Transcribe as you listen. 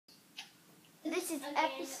This is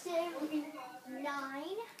episode 9.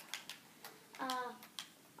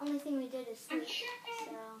 Only thing we did is sleep,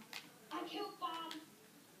 so. I killed Bob.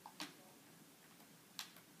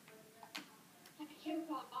 I killed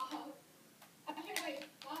Bob. Wait,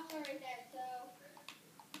 Bob's already dead, so.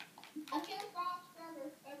 I killed Bob's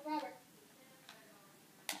brother.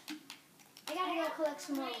 I gotta go collect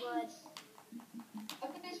some more wood.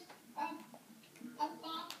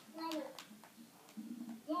 Bob's brother.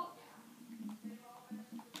 Look.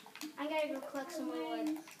 I gotta go collect some more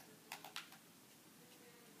wood.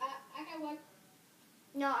 I got one.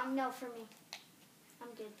 No, for me.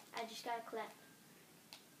 I'm good. I just gotta collect.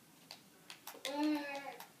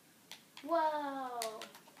 Whoa!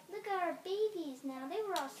 Look at our babies now. They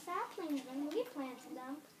were all saplings when we planted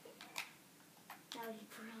them. Now they've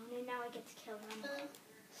grown, and now I get to kill them.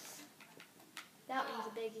 That one's a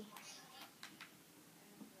biggie.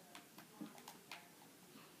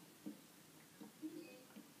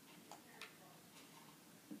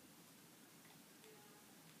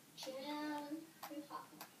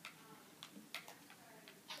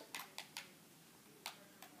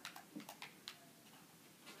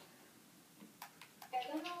 I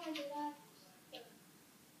don't know where to go.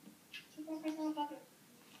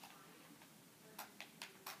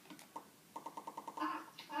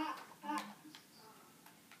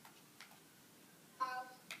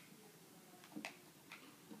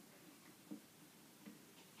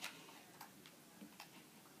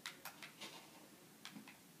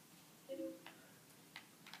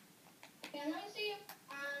 Let me see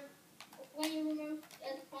when you remove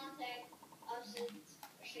the front tag of the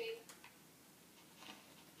shape.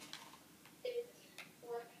 It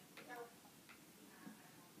work. No.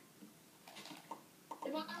 The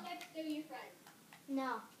front tag still your friend.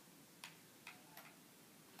 No.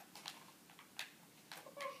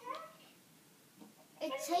 What the heck?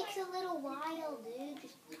 It takes a little while, dude.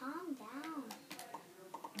 Just calm down.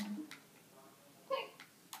 Quick.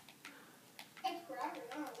 It's forever,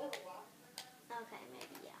 not a little while. Okay,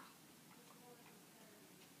 maybe, yeah.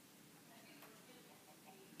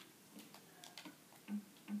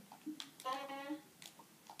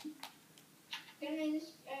 Gonna name this,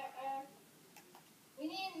 we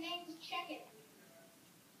need to name this chicken.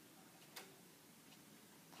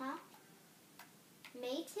 Huh?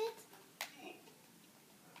 Mate it?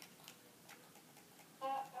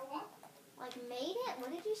 What? Like made it? What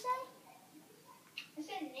did you say? I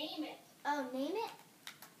said name it. Oh, name it?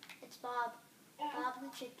 It's Bob. Bob the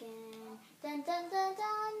chicken. Dun dun dun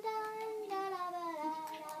dun dun da da da da.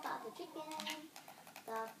 Bob the chicken.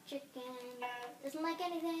 Bob the chicken. Doesn't like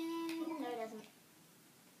anything. No, it doesn't.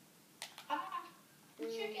 The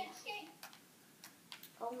chicken escaped.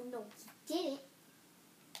 Oh no, he didn't.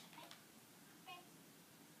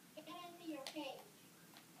 Get into your cage.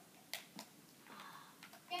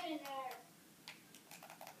 Get in there.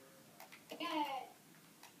 Get it.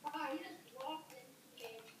 Oh, you just walked into the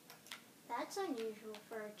cage. That's unusual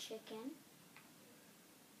for a chicken.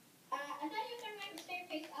 I thought you were going to make the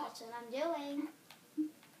staircase up. That's what I'm doing.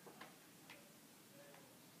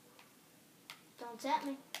 Don't tempt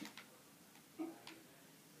me.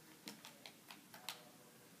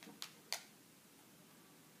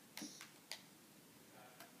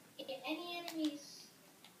 Any enemies?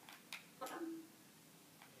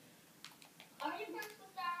 Are you friends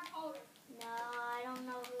with Star Holder? No, I don't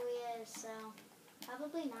know who he is, so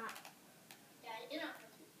probably not. Yeah, you're not.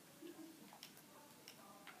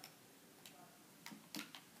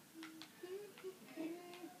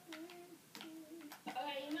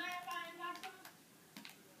 Okay, you mind if I unbox them?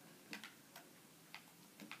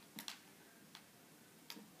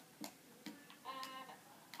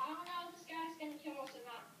 I don't know if this guy's gonna kill us or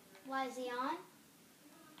not. Why is he on?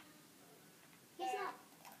 He's not.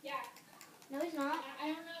 Yeah. No, he's not. I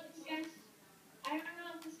don't know if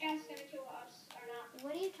this guy's gonna kill us or not.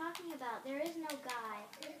 What are you talking about? There is no guy.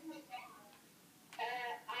 I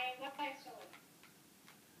am not by someone.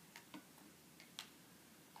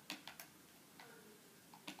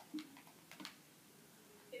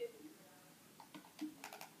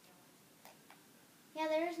 Yeah,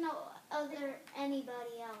 there is no other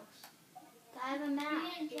anybody else. I have a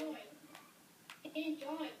map. He didn't join. He didn't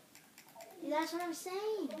join. That's what I'm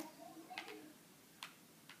saying.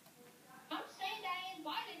 I'm saying that I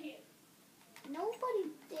invited him. Nobody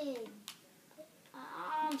did.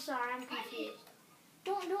 I'm sorry, I'm confused.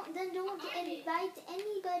 Don't invite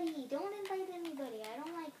anybody. Don't invite anybody. I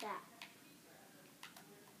don't like that.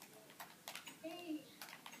 Hey.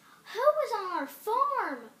 Who was on our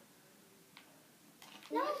farm?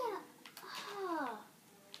 No, I gotta. Oh.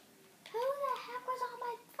 Who the heck was on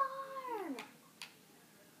my farm?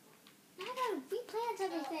 Now I gotta replay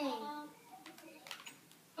everything.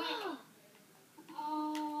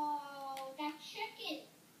 Oh, that chicken.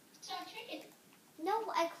 Saw chicken. No,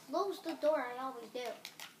 I closed the door. I always do.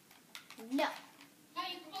 No. Now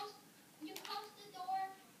you closed the door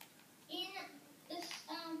in this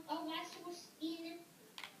last was in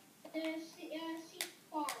the sea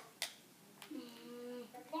farm.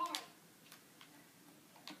 The farm.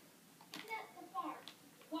 Isn't that the farm?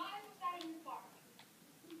 Why was that in the farm?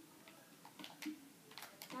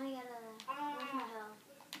 Now I gotta. Where's my hell?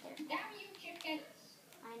 There. Damn you chickens.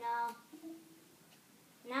 I know.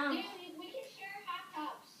 Now. Dude, we can share hot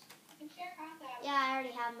tubs. We can share hot tubs. Yeah, I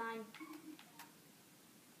already have mine.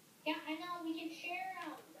 Yeah, I know. We can share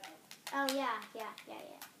them. Oh yeah.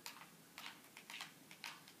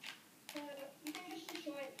 You can just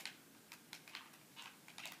destroy it.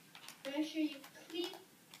 Make sure you keep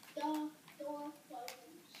the door closed.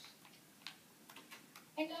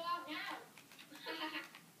 And go out now.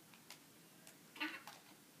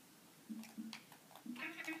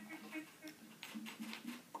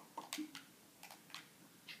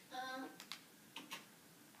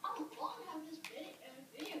 How long has this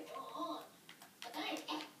video gone on?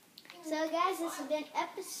 So guys, this has been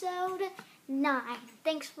episode 9.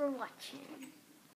 Thanks for watching.